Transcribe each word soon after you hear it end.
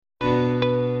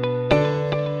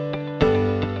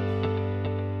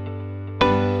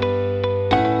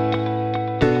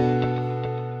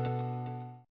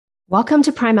Welcome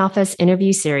to PrimeAlpha's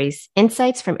interview series,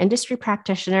 insights from industry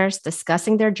practitioners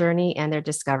discussing their journey and their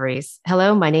discoveries.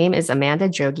 Hello, my name is Amanda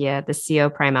Jogia, the CEO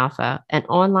of PrimeAlpha, an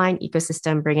online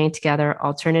ecosystem bringing together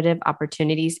alternative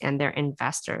opportunities and their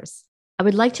investors. I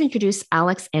would like to introduce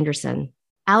Alex Anderson.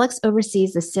 Alex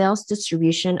oversees the sales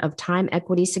distribution of time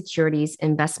equity securities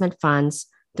investment funds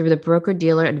through the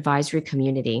broker-dealer advisory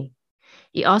community.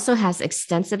 He also has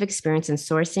extensive experience in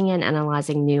sourcing and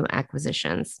analyzing new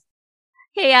acquisitions.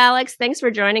 Hey, Alex, thanks for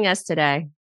joining us today.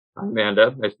 Hi,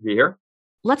 Amanda. Nice to be here.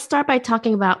 Let's start by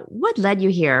talking about what led you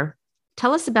here.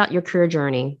 Tell us about your career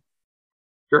journey.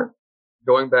 Sure.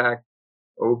 Going back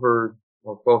over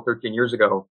 12, 13 years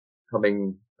ago,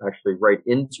 coming actually right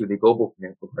into the global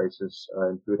financial crisis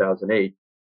in 2008,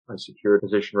 I secured a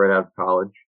position right out of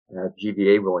college at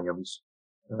GVA Williams,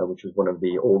 which is one of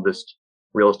the oldest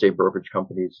real estate brokerage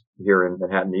companies here in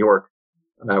Manhattan, New York.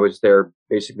 And I was there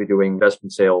basically doing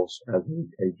investment sales as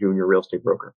a junior real estate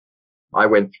broker. I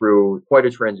went through quite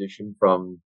a transition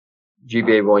from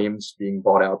GVA Williams being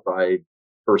bought out by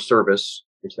First Service,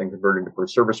 which then converted into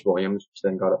First Service Williams, which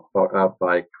then got bought out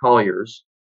by Colliers.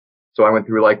 So I went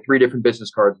through like 3 different business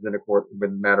cards within a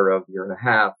matter of a year and a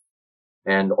half.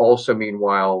 And also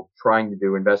meanwhile trying to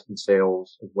do investment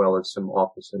sales as well as some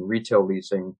office and retail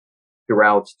leasing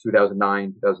throughout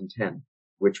 2009, 2010.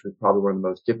 Which was probably one of the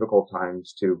most difficult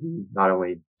times to be not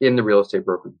only in the real estate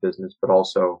brokerage business, but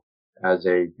also as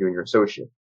a junior associate.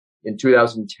 In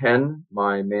 2010,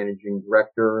 my managing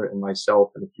director and myself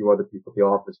and a few other people at the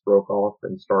office broke off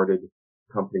and started a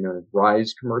company known as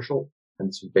Rise Commercial, and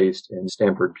this is based in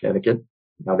Stamford, Connecticut.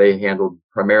 Now they handled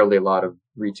primarily a lot of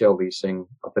retail leasing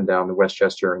up and down the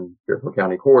Westchester and Fairfield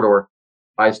County corridor.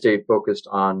 I stayed focused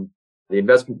on the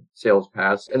investment sales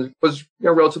path and was,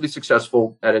 relatively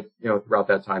successful at it, throughout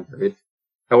that time period.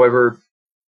 However,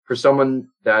 for someone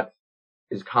that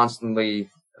is constantly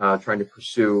trying to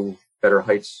pursue better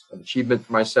heights of achievement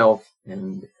for myself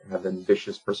and have an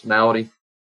ambitious personality,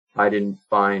 I didn't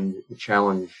find the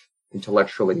challenge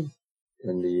intellectually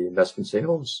in the investment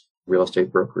sales real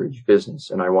estate brokerage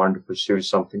business. And I wanted to pursue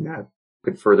something that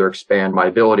could further expand my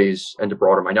abilities and to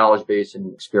broaden my knowledge base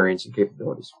and experience and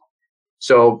capabilities.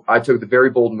 So I took the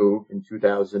very bold move in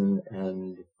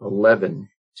 2011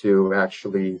 to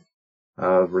actually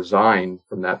resign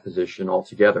from that position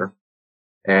altogether.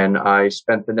 And I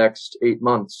spent the next 8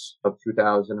 months of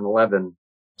 2011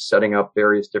 setting up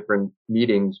various different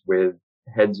meetings with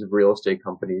heads of real estate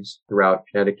companies throughout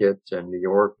Connecticut and New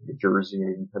York, New Jersey,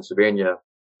 and even Pennsylvania,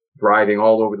 driving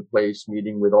all over the place,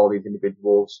 meeting with all these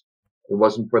individuals. It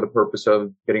wasn't for the purpose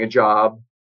of getting a job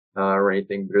or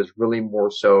anything, but it was really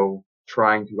more so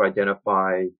trying to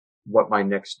identify what my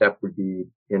next step would be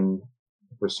in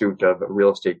the pursuit of a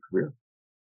real estate career.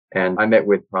 And I met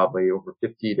with probably over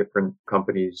 50 different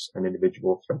companies and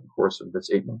individuals throughout the course of this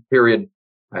 8-month period.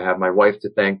 I have my wife to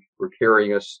thank for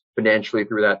carrying us financially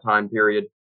through that time period.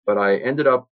 But I ended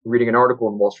up reading an article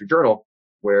in the Wall Street Journal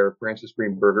where Francis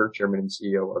Greenberger, chairman and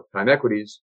CEO of Time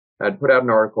Equities, had put out an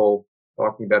article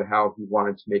talking about how he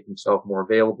wanted to make himself more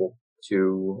available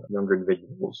to younger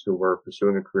individuals who were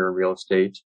pursuing a career in real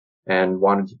estate and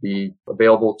wanted to be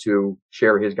available to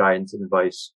share his guidance and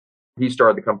advice. He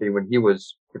started the company when he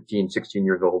was 15, 16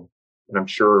 years old, and I'm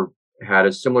sure had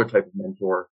a similar type of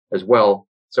mentor as well.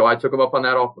 So I took him up on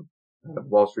that offer at the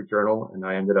Wall Street Journal, and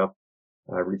I ended up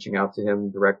reaching out to him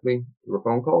directly through a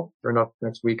phone call. Sure enough,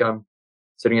 next week I'm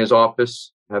sitting in his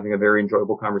office, having a very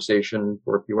enjoyable conversation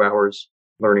for a few hours,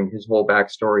 learning his whole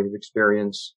backstory, his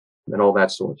experience, and all that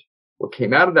sort. What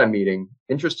came out of that meeting,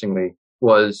 interestingly,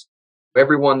 was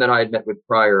everyone that I had met with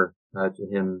prior to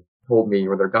him told me,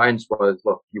 or their guidance was,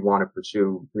 look, if you want to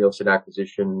pursue real estate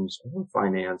acquisitions or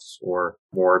finance or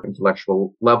more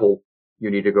intellectual level, you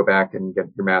need to go back and get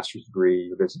your master's degree,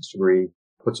 your business degree,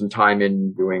 put some time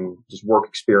in doing just work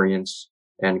experience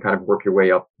and kind of work your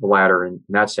way up the ladder in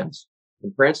that sense.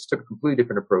 And Francis took a completely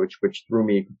different approach, which threw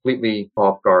me completely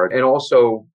off guard and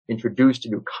also introduced a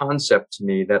new concept to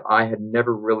me that I had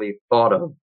never really thought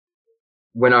of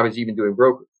when I was even doing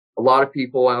brokerage. A lot of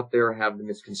people out there have the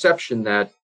misconception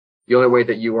that the only way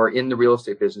that you are in the real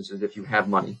estate business is if you have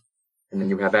money and then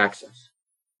you have access.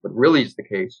 But really it's the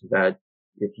case that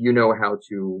if you know how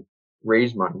to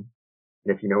raise money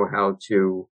and if you know how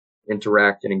to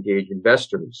interact and engage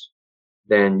investors,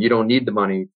 then you don't need the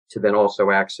money to then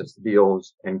also access the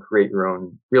deals and create your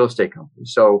own real estate company.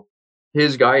 So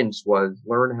his guidance was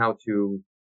learn how to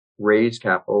raise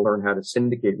capital, learn how to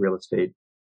syndicate real estate.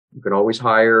 You can always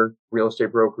hire real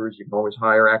estate brokers. You can always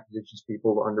hire acquisitions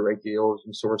people to underwrite deals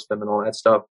and source them and all that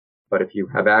stuff. But if you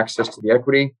have access to the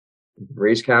equity, you can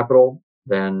raise capital,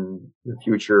 then the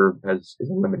future is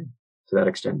unlimited. to that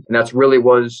extent. And that's really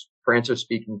was Francis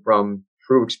speaking from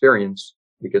true experience,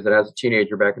 because as a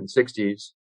teenager back in the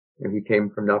 60s, he came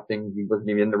from nothing. He wasn't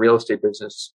even in the real estate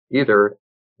business either.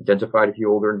 Identified a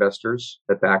few older investors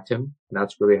that backed him. And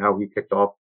that's really how he kicked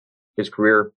off his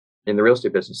career in the real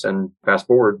estate business. And fast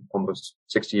forward almost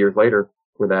 60 years later,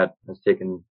 where that has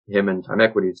taken him and Time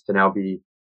Equities to now be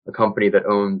a company that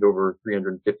owns over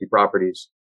 350 properties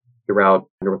throughout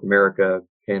North America,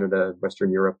 Canada,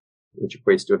 Western Europe, which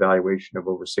equates to a valuation of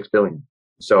over $6 billion.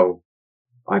 So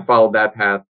I followed that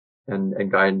path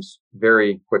and guidance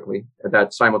very quickly.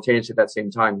 Simultaneously at that same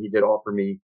time, he did offer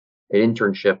me an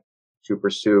internship to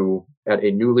pursue at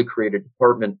a newly created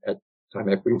department at Time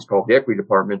Equities called the Equity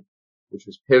Department, which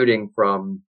was pivoting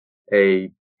from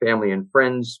a family and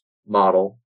friends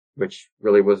model, which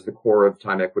really was the core of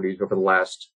Time Equities over the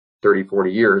last 30,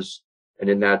 40 years. And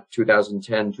in that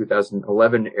 2010,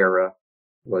 2011 era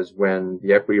was when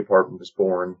the Equity Department was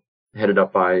born, headed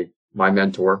up by my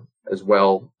mentor as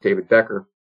well, David Becker,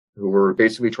 who were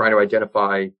basically trying to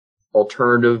identify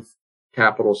alternative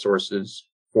capital sources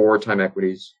for Time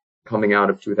Equities coming out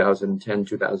of 2010,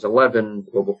 2011,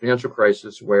 global financial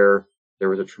crisis, where there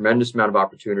was a tremendous amount of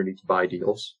opportunity to buy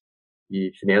deals.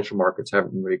 The financial markets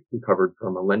haven't really recovered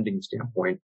from a lending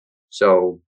standpoint.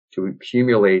 So to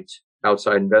accumulate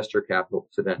outside investor capital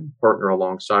to then partner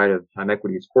alongside of Time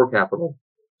Equities core capital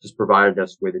just provided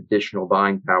us with additional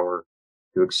buying power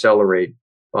to accelerate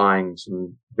buying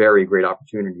some very great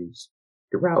opportunities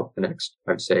throughout the next,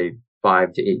 I'd say,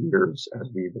 5 to 8 years as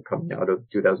we were coming out of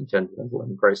 2010,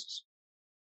 2011 crisis.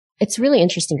 It's really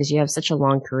interesting because you have such a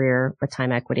long career with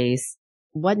Time Equities.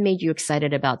 What made you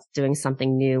excited about doing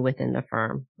something new within the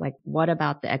firm? Like, what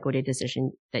about the equity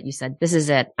decision that you said, this is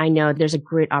it? I know there's a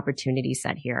great opportunity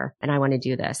set here and I want to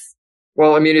do this.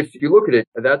 Well, I mean, if you look at it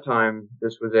at that time,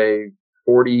 this was a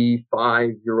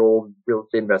 45-year-old real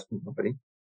estate investment company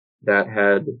that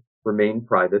had remained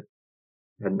private,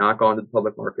 had not gone to the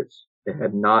public markets. It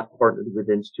had not partnered with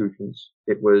institutions.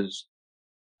 It was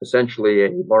essentially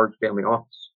a large family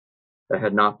office that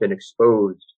had not been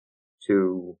exposed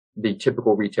to the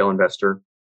typical retail investor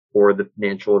or the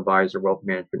financial advisor, wealth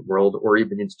management world, or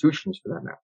even institutions for that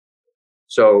matter.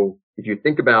 So if you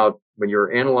think about when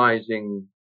you're analyzing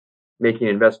making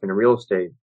an investment in real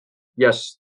estate,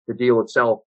 yes, the deal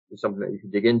itself is something that you can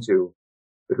dig into,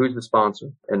 but who's the sponsor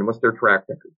and what's their track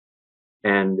record?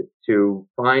 And to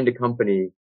find a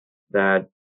company that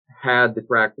had the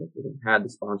track record and had the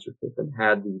sponsorship and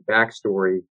had the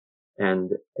backstory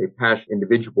and a passionate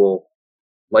individual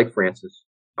like Francis,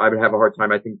 I would have a hard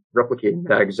time, I think, replicating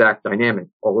that exact dynamic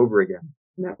all over again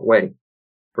in that way.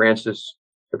 Francis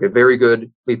took a very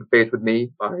good leap of faith with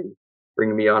me by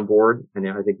bringing me on board. And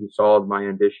I think he saw my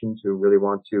ambition to really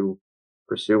want to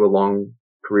pursue a long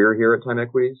career here at Time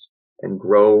Equities and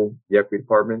grow the equity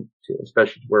department,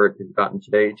 especially to where it has gotten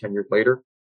today, 10 years later.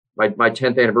 My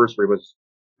 10th anniversary was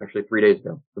actually 3 days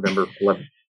ago, November 11th.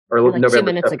 Or like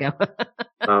November 2 minutes 7th.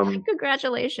 ago.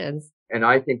 Congratulations. And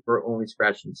I think we're only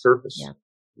scratching the surface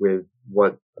with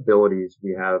what abilities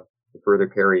we have to further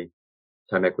carry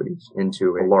Time Equities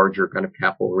into a larger kind of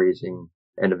capital raising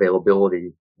and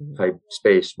availability type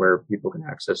space where people can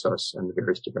access us and the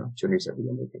various different opportunities that we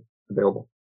are making available.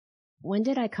 When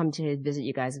did I come to visit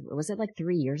you guys? Was it like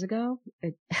 3 years ago?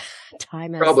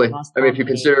 Time has Probably. lost I mean, if you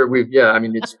consider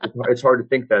it's hard to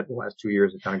think that the last 2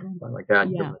 years have kind of gone by like that.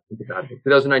 Yeah. You think about it.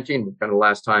 2019 was kind of the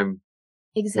last time.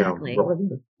 Exactly.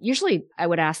 Usually I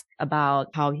would ask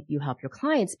about how you help your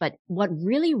clients, but what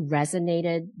really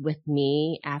resonated with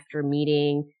me after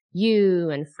meeting you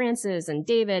and Francis and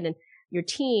David and your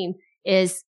team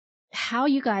is how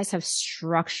you guys have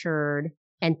structured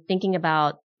and thinking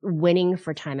about winning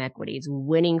for Time Equities,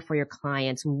 winning for your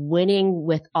clients, winning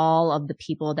with all of the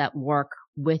people that work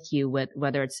with you, with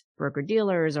whether it's broker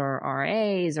dealers or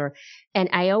RAs and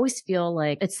I always feel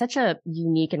like it's such a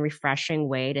unique and refreshing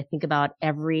way to think about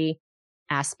every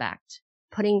aspect,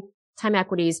 putting Time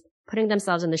Equities, putting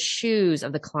themselves in the shoes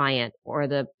of the client or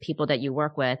the people that you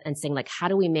work with and saying like, how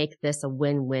do we make this a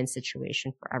win-win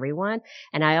situation for everyone?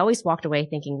 And I always walked away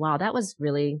thinking, wow, that was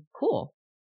really cool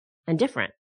and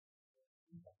different.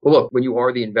 Well, look, when you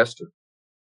are the investor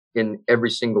in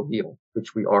every single deal,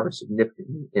 which we are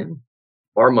significantly in,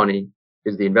 our money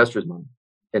is the investor's money.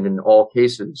 And in all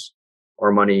cases,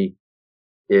 our money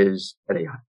is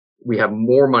we have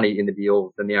more money in the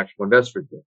deal than the actual investor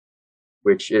did,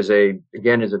 which is a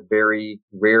very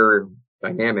rare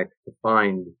dynamic to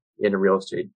find in a real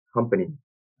estate company,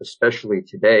 especially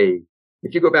today.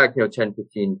 If you go back, 10,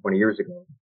 15, 20 years ago,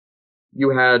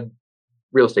 you had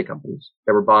real estate companies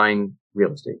that were buying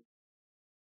real estate.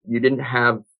 You didn't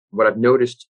have what I've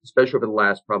noticed, especially over the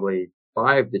last probably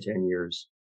 5 to 10 years,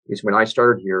 is when I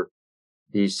started here,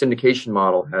 the syndication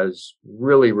model has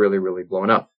really, really, really blown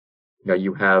up.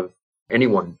 You have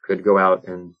anyone could go out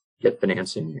and get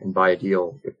financing and buy a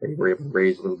deal if they were able to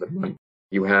raise a little bit of money.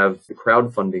 You have the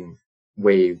crowdfunding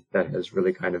wave that has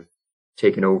really kind of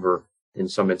taken over, in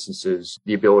some instances,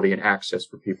 the ability and access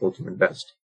for people to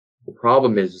invest. The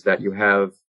problem is that you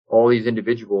have all these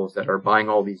individuals that are buying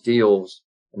all these deals,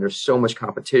 and there's so much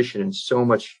competition and so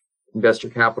much investor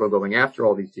capital going after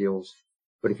all these deals.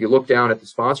 But if you look down at the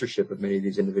sponsorship of many of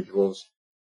these individuals,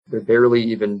 they're barely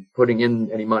even putting in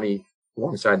any money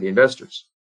alongside the investors.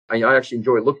 I actually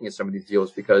enjoy looking at some of these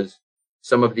deals because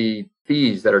some of the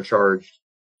fees that are charged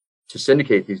to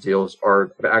syndicate these deals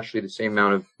are actually the same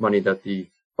amount of money that the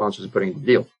sponsors are putting into the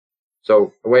deal. So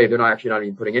in a way, they're not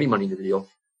even putting any money into the deal.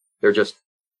 They're just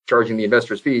charging the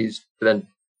investors fees to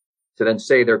then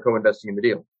say they're co-investing in the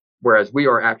deal. Whereas we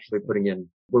are actually putting in,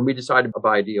 when we decide to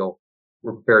buy a deal,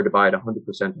 we're prepared to buy it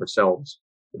 100% ourselves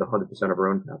with 100% of our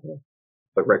own capital.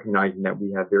 But recognizing that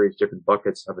we have various different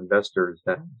buckets of investors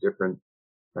that have different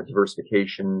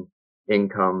diversification,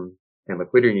 income, and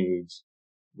liquidity needs,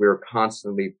 we're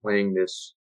constantly playing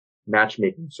this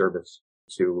matchmaking service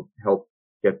to help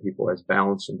get people as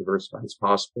balanced and diversified as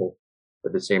possible, but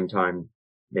at the same time,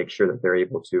 make sure that they're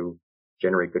able to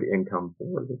generate good income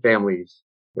for their families,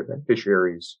 their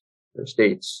beneficiaries, their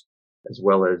estates, as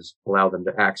well as allow them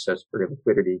to access greater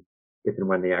liquidity if and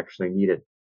when they actually need it.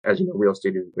 As you know, real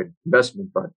estate is a good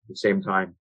investment, but at the same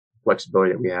time,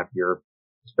 flexibility that we have here,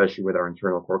 especially with our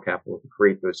internal core capital, to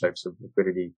create those types of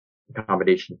liquidity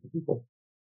accommodations for people.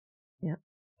 Yeah,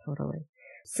 totally.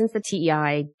 Since the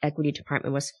TEI equity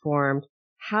department was formed,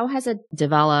 how has it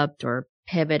developed or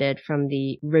pivoted from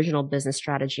the original business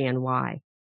strategy, and why?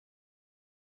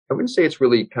 I wouldn't say it's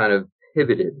really kind of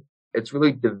pivoted. It's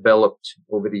really developed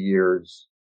over the years,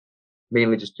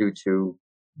 mainly just due to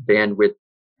bandwidth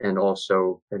and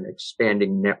also an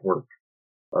expanding network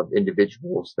of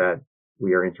individuals that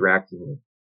we are interacting with.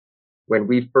 When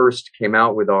we first came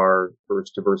out with our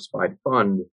first diversified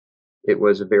fund, it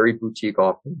was a very boutique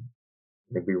offering.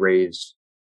 I think we raised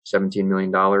 $17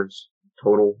 million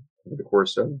total over the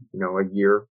course of, a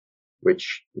year,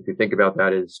 which, if you think about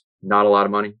that, is not a lot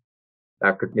of money.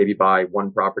 That could maybe buy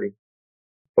one property.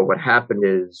 But what happened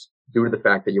is, due to the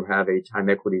fact that you have a time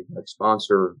equity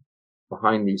sponsor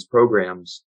behind these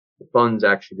programs, the funds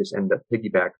actually just end up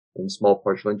piggyback in small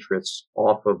partial interests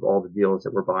off of all the deals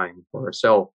that we're buying for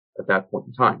ourselves at that point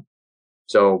in time.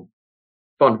 So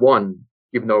Fund 1,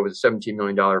 even though it was a $17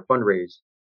 million fundraise,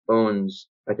 owns,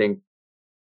 I think,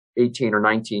 18 or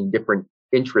 19 different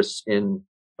interests in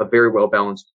a very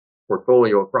well-balanced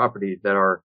portfolio of properties that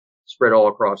are spread all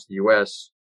across the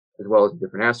U.S., as well as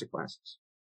different asset classes.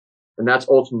 And that's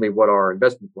ultimately what our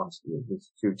investment philosophy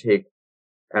is to take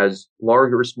as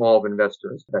large or small of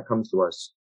investors that comes to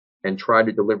us and try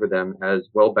to deliver them as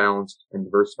well-balanced and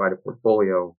diversified a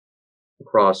portfolio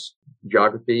across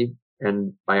geography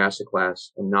and by asset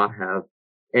class, and not have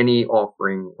any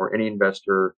offering or any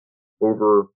investor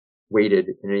overweighted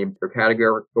in any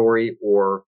category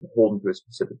or beholden to a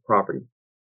specific property.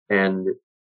 And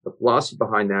the philosophy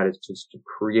behind that is just to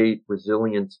create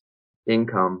resilient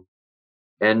income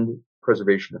and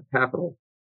preservation of capital.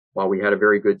 While we had a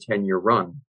very good 10-year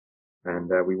run and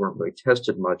we weren't really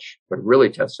tested much, what really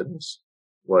tested us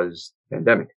was the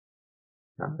pandemic.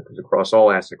 Because across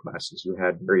all asset classes, you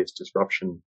had various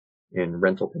disruption in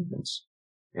rental payments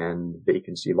and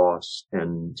vacancy loss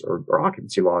or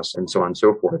occupancy loss and so on and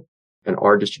so forth. And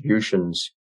our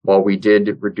distributions, while we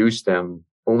did reduce them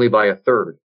only by a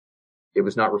third, it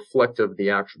was not reflective of the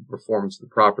actual performance of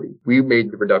the property. We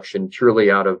made the reduction purely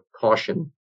out of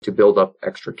caution to build up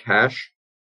extra cash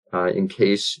in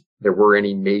case there were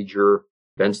any major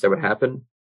events that would happen.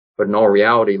 But in all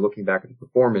reality, looking back at the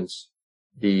performance,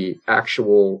 the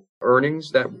actual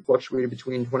earnings that fluctuated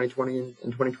between 2020 and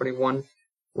 2021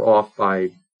 were off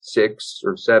by 6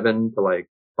 or 7 to like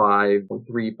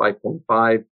 5.3,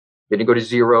 5.5. They didn't go to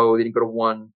 0. They didn't go to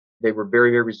 1. They were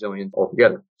very, very resilient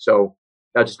altogether. So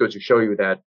that just goes to show you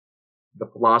that the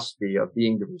philosophy of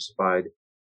being diversified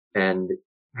and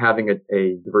having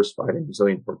a diversified and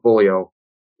resilient portfolio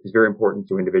is very important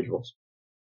to individuals.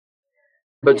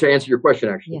 But to answer your question,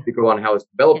 actually, to go on how it's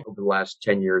developed over the last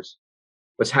 10 years,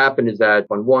 what's happened is that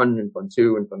Fund 1 and Fund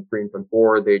 2 and Fund 3 and Fund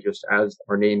 4, they just, as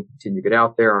our name continued to get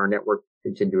out there, our network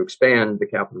continued to expand, the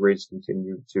capital raises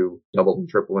continued to double and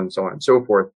triple and so on and so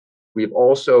forth. We've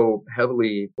also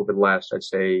heavily, over the last, I'd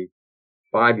say,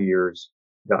 5 years,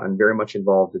 gotten very much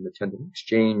involved in the 1031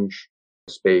 exchange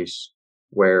space,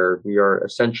 where we are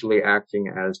essentially acting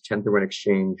as 1031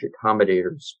 exchange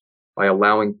accommodators by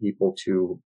allowing people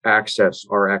to access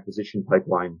our acquisition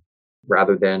pipeline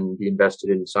rather than be invested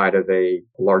inside of a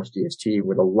large DST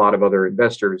with a lot of other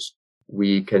investors.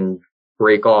 We can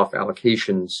break off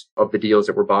allocations of the deals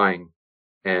that we're buying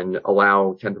and allow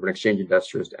 1031 exchange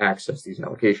investors to access these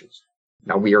allocations.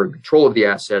 Now we are in control of the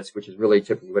assets, which is really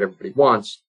typically what everybody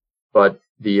wants, but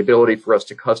the ability for us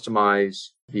to customize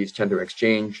these 1031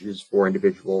 exchanges for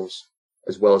individuals,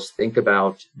 as well as think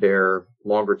about their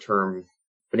longer term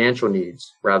financial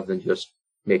needs rather than just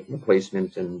making a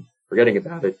placement and forgetting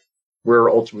about it. We're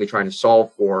ultimately trying to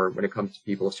solve for when it comes to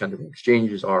people's 1031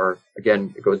 exchanges are,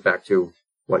 again, it goes back to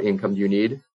what income do you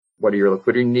need? What are your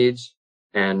liquidity needs?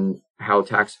 And how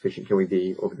tax efficient can we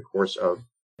be over the course of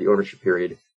the ownership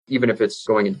period, even if it's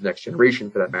going into the next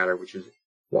generation for that matter, which is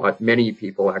what many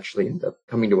people actually end up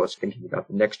coming to us thinking about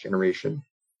the next generation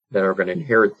that are going to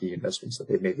inherit the investments that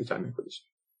they've made with time equities.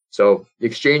 So the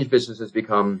exchange business has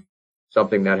become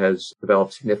something that has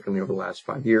developed significantly over the last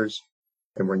 5 years.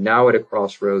 And we're now at a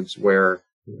crossroads where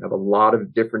we have a lot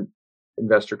of different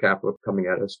investor capital coming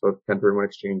at us, both 1031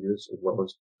 exchanges as well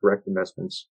as direct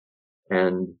investments.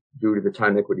 And due to the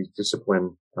time equities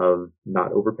discipline of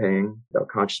not overpaying, about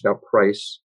conscious about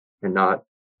price, and not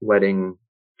letting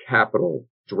capital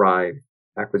drive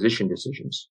acquisition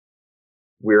decisions,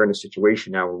 we're in a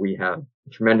situation now where we have a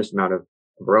tremendous amount of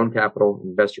our own capital,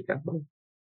 investor capital,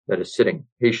 that is sitting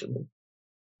patiently,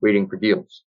 waiting for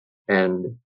deals.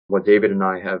 And what David and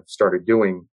I have started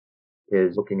doing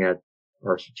is looking at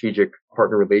our strategic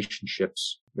partner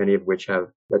relationships, many of which have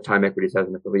that time equities has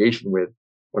an affiliation with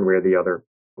one way or the other,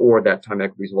 or that time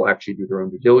equities will actually do their own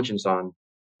due diligence on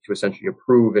to essentially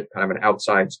approve it kind of an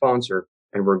outside sponsor.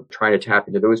 And we're trying to tap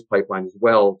into those pipelines as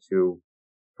well to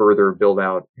further build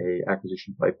out a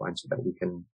acquisition pipeline so that we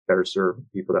can better serve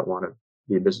people that want to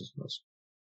be in business with us.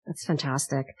 That's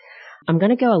fantastic. I'm going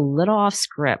to go a little off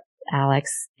script,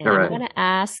 Alex, and All right. I'm going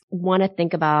to want to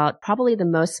think about probably the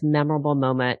most memorable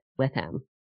moment with him.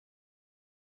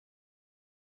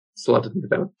 It's a lot to think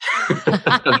about.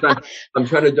 I'm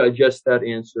trying to digest that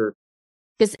answer.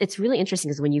 Because it's really interesting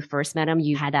because when you first met him,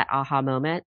 you had that aha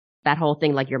moment, that whole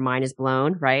thing, like your mind is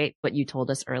blown, right? What you told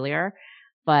us earlier.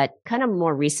 But kind of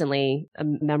more recently, a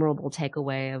memorable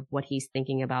takeaway of what he's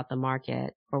thinking about the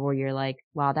market, or where you're like,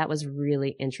 wow, that was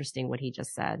really interesting what he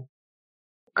just said.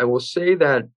 I will say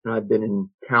that I've been in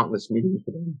countless meetings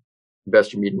with him,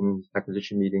 investor meetings,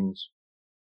 acquisition meetings,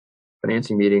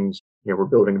 financing meetings. We're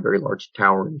building a very large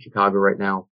tower in Chicago right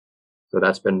now. So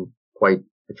that's been quite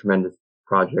a tremendous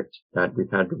project that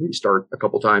we've had to restart a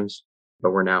couple times,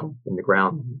 but we're now in the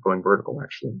ground going vertical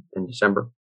actually in December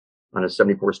on a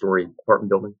 74-story apartment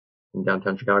building in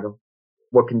downtown Chicago.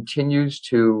 What continues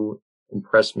to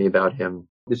impress me about him,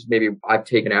 this is maybe I've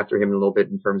taken after him a little bit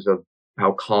in terms of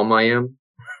how calm I am.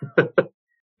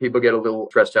 People get a little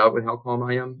stressed out with how calm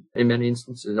I am in many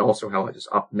instances, and also how just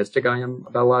optimistic I am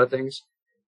about a lot of things.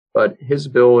 But his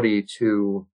ability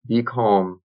to be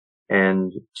calm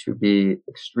and to be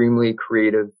extremely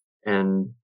creative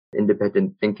and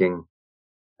independent thinking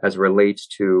as it relates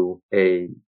to a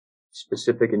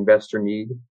specific investor need,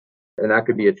 and that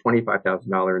could be a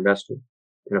 $25,000 investor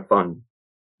in a fund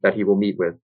that he will meet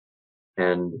with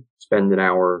and spend an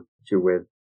hour or two with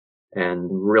and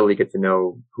really get to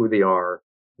know who they are,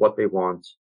 what they want,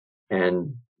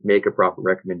 and make a proper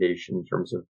recommendation in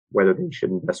terms of whether they should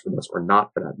invest with us or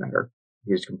not, for that matter.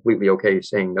 He's completely okay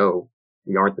saying, no,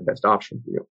 we aren't the best option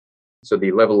for you. So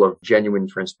the level of genuine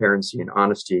transparency and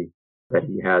honesty that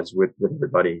he has with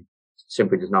everybody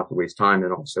simply does not waste time,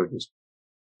 and also just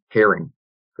caring,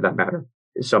 for that matter,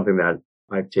 is something that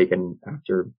I've taken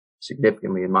after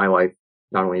significantly in my life,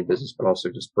 not only in business, but also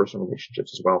just personal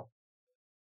relationships as well.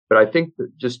 But I think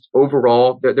that just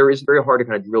overall, there is very hard to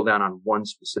kind of drill down on one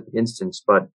specific instance,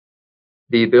 but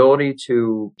the ability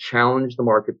to challenge the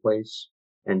marketplace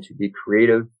and to be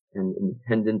creative and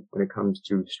independent when it comes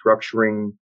to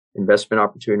structuring investment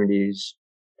opportunities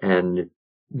and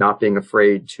not being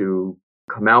afraid to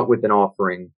come out with an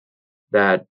offering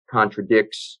that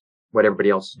contradicts what everybody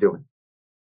else is doing.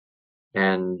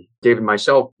 And David and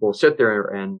myself will sit there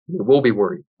and we'll be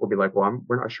worried. We'll be like, well,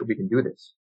 we're not sure we can do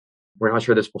this. We're not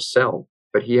sure this will sell.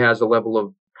 But he has a level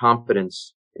of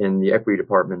confidence in the equity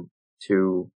department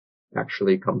to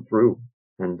actually come through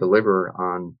and deliver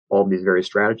on all these various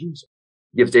strategies.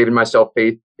 It gives David and myself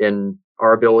faith in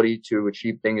our ability to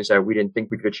achieve things that we didn't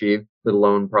think we could achieve, let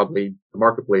alone probably the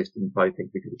marketplace didn't probably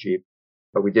think we could achieve.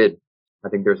 But we did. I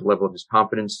think there's a level of just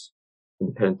confidence,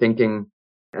 independent thinking,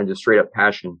 and just straight up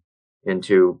passion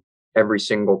into every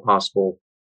single possible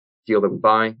deal that we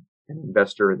buy and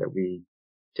investor that we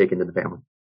take into the family.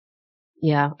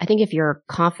 Yeah. I think if you're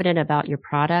confident about your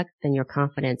product, then your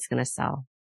confidence is going to sell.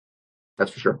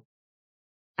 That's for sure.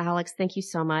 Alex, thank you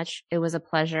so much. It was a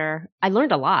pleasure. I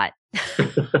learned a lot.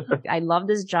 I love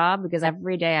this job because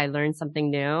every day I learn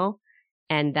something new.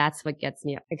 And that's what gets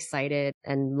me excited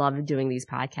and love doing these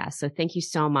podcasts. So thank you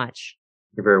so much.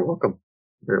 You're very welcome.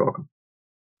 You're very welcome.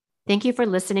 Thank you for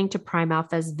listening to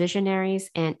PrimeAlpha's Visionaries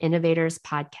and Innovators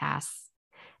podcasts.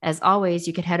 As always,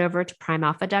 you can head over to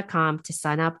primealpha.com to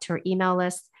sign up to our email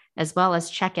list, as well as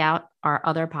check out our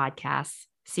other podcasts.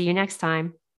 See you next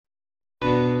time.